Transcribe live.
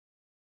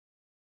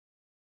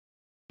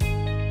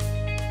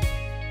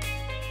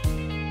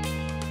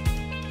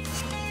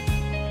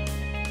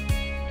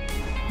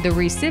The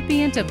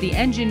recipient of the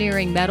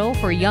Engineering Medal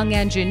for Young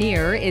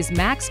Engineer is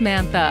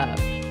Mantha.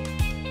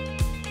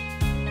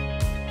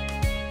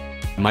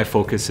 My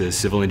focus is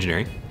civil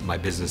engineering. My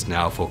business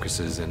now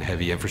focuses in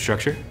heavy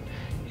infrastructure,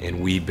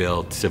 and we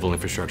build civil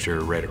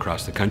infrastructure right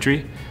across the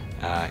country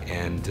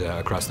and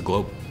across the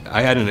globe.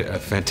 I had a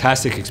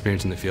fantastic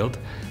experience in the field.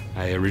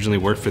 I originally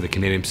worked for the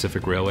Canadian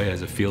Pacific Railway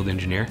as a field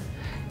engineer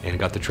and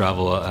got to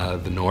travel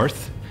the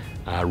north,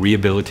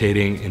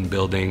 rehabilitating and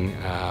building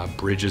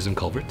bridges and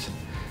culverts.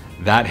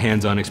 That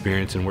hands-on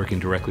experience and working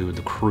directly with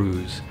the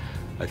crews,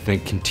 I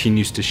think,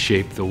 continues to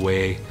shape the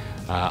way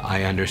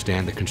I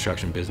understand the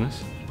construction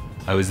business.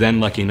 I was then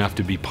lucky enough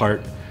to be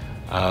part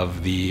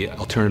of the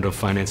alternative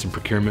finance and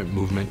procurement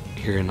movement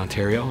here in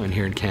Ontario and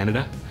here in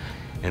Canada,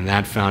 and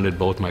that founded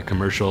both my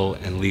commercial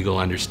and legal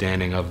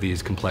understanding of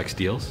these complex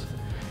deals.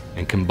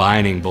 And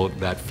combining both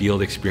that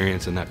field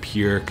experience and that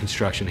pure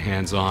construction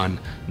hands-on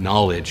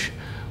knowledge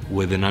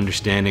with an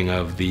understanding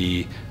of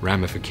the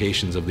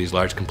ramifications of these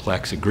large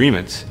complex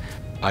agreements,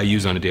 I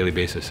use on a daily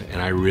basis,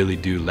 and I really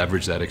do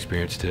leverage that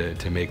experience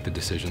to make the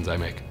decisions I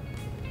make.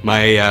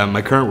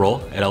 My current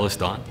role at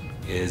EllisDon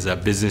is a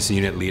business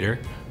unit leader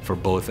for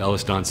both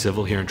EllisDon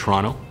Civil here in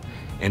Toronto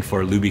and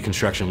for Looby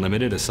Construction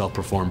Limited, a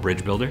self-performed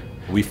bridge builder.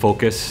 We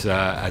focus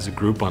as a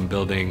group on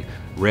building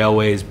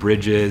railways,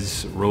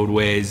 bridges,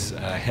 roadways,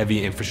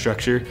 heavy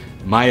infrastructure.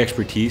 My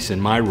expertise and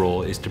my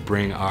role is to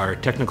bring our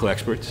technical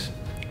experts,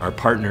 our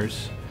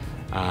partners,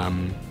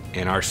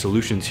 and our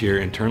solutions here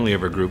internally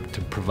of our group to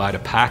provide a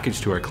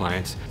package to our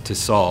clients to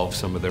solve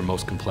some of their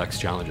most complex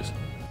challenges.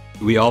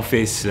 We all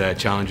face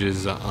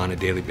challenges on a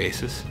daily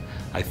basis.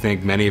 I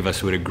think many of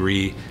us would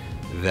agree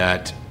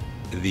that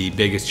the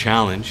biggest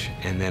challenge,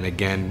 and then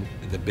again,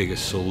 the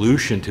biggest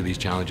solution to these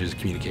challenges is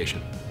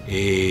communication.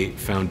 A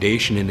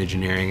foundation in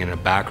engineering and a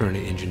background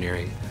in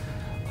engineering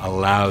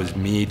allows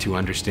me to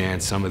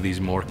understand some of these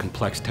more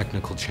complex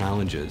technical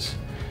challenges.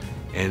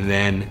 And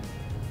then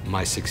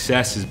my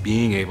success is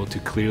being able to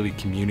clearly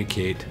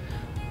communicate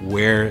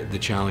where the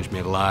challenge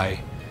may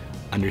lie,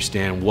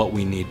 understand what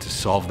we need to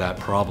solve that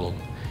problem,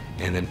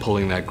 and then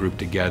pulling that group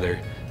together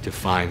to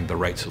find the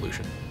right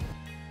solution.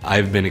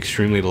 I've been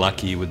extremely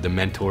lucky with the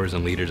mentors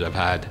and leaders I've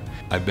had.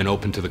 I've been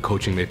open to the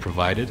coaching they've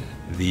provided,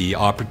 the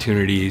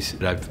opportunities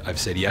that I've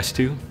said yes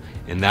to,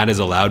 and that has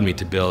allowed me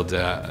to build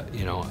a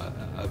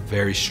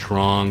very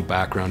strong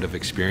background of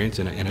experience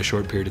in a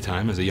short period of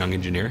time as a young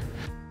engineer.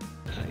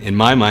 In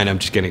my mind, I'm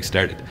just getting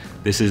started.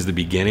 This is the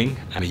beginning.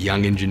 I'm a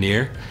young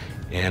engineer,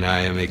 and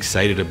I am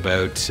excited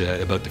about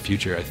the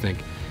future. I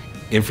think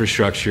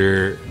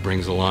infrastructure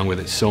brings along with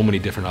it so many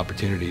different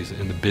opportunities,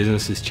 and the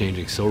business is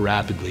changing so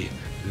rapidly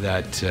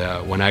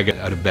that when I get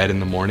out of bed in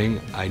the morning,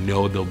 I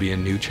know there'll be a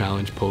new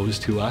challenge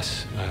posed to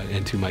us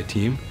and to my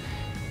team.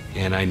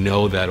 And I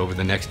know that over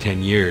the next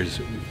 10 years,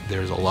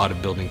 there's a lot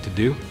of building to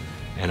do,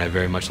 and I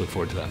very much look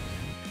forward to that.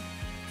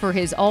 For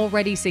his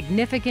already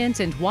significant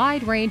and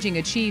wide-ranging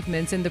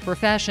achievements in the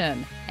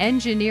profession,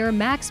 engineer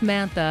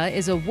Mantha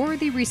is a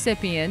worthy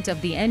recipient of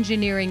the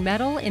Engineering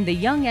Medal in the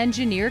Young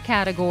Engineer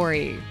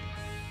category.